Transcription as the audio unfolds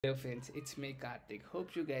Hello friends, it's me Karthik.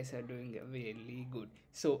 Hope you guys are doing really good.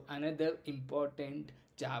 So another important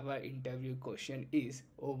Java interview question is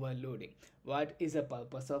overloading. What is the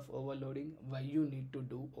purpose of overloading? Why you need to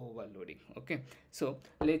do overloading? Okay. So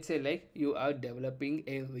let's say like you are developing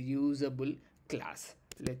a reusable class.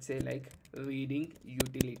 Let's say like reading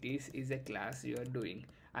utilities is a class you are doing,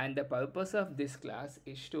 and the purpose of this class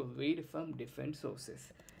is to read from different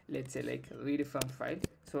sources. Let's say like read from file.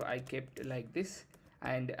 So I kept like this,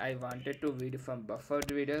 and I wanted to read from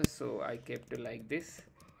buffered reader, so I kept like this,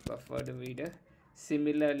 buffered reader.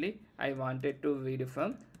 Similarly, I wanted to read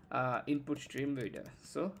from input stream reader,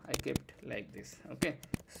 so I kept like this. Okay,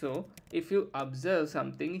 so if you observe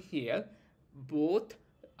something here, both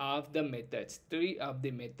of the methods, three of the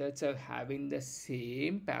methods are having the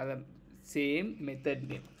same method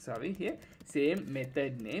name, sorry, here same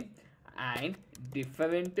method name and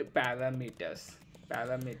different parameters.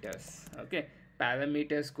 Okay,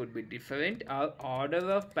 parameters could be different, or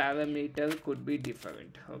order of parameter could be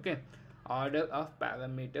different. Okay, order of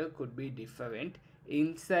parameter could be different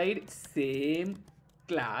inside same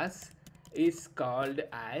class is called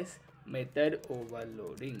as method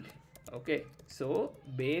overloading. Okay, so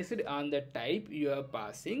based on the type you are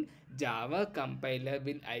passing, Java compiler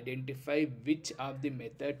will identify which of the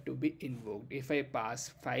method to be invoked. If I pass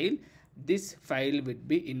file, this file will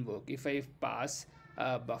be invoked. If I pass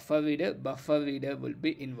buffer reader will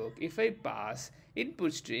be invoked. If I pass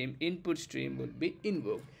input stream will be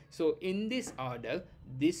invoked. So in this order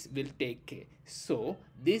this will take care. So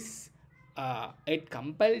this at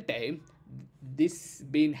compile time this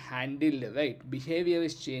being handled, right? Behavior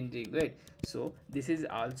is changing, right? So this is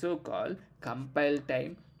also called compile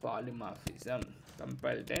time polymorphism.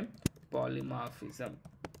 Compile time polymorphism.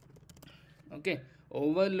 Okay,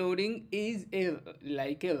 overloading is a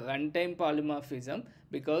like a runtime polymorphism,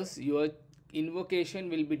 because your invocation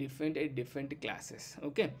will be different at different classes.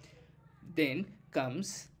 Okay, then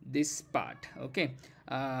comes this part. Okay,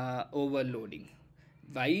 overloading.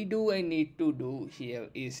 Why do I need to do here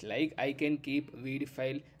is like I can keep read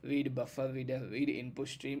file, read buffer reader, read input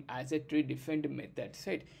stream as a three different methods,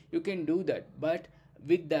 right? You can do that, but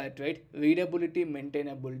with that, right, readability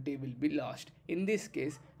maintainability will be lost. In this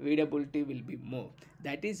case readability will be more.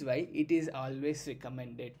 That is why it is always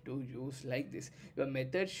recommended to use like this. Your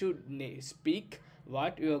method should speak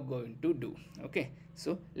what you are going to do. Okay,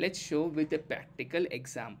 so let's show with a practical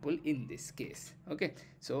example in this case. Okay,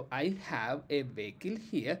 so I have a vehicle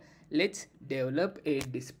here. Let's develop a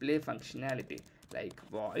display functionality like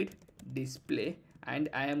void display, and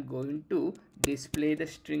I am going to display the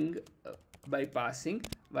string by passing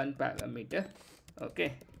one parameter.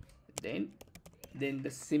 Okay, then the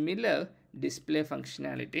similar display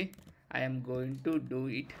functionality I am going to do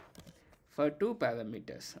it for two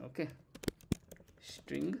parameters. Okay,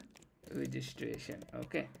 string registration.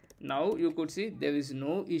 Okay, now you could see there is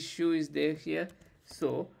no issue is there here.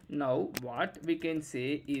 So now what we can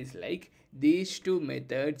say is like these two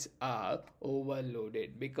methods are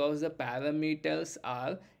overloaded because the parameters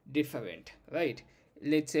are different, right?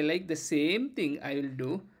 Let's say like the same thing I will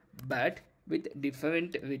do, but with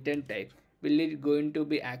different return type. Will it going to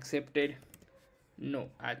be accepted? No,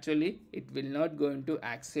 actually it will not going to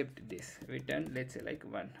accept this return, let's say like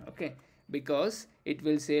 1. Okay, because it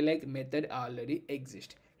will say like method already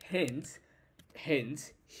exist. Hence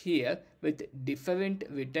here with different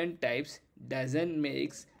return types doesn't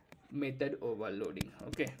makes method overloading.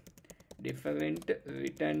 Okay, different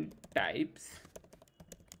return types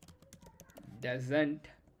doesn't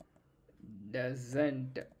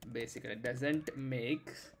doesn't basically doesn't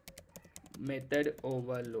make method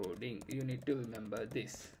overloading. You need to remember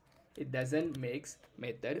this. It doesn't makes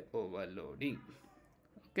method overloading.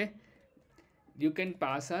 Okay, you can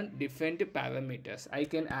pass on different parameters. I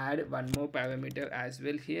can add one more parameter as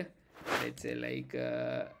well here. Let's say like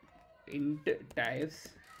int types,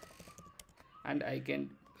 and I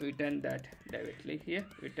can return that directly here.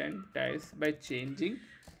 Return types by changing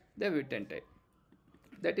the return type.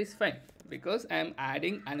 That is fine because I am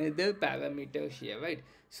adding another parameter here, right?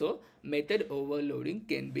 So method overloading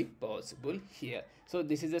can be possible here. So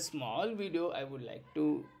this is a small video I would like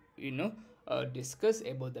to discuss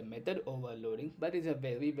about the method overloading, but it's a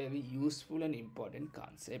very useful and important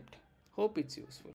concept. Hope it's useful.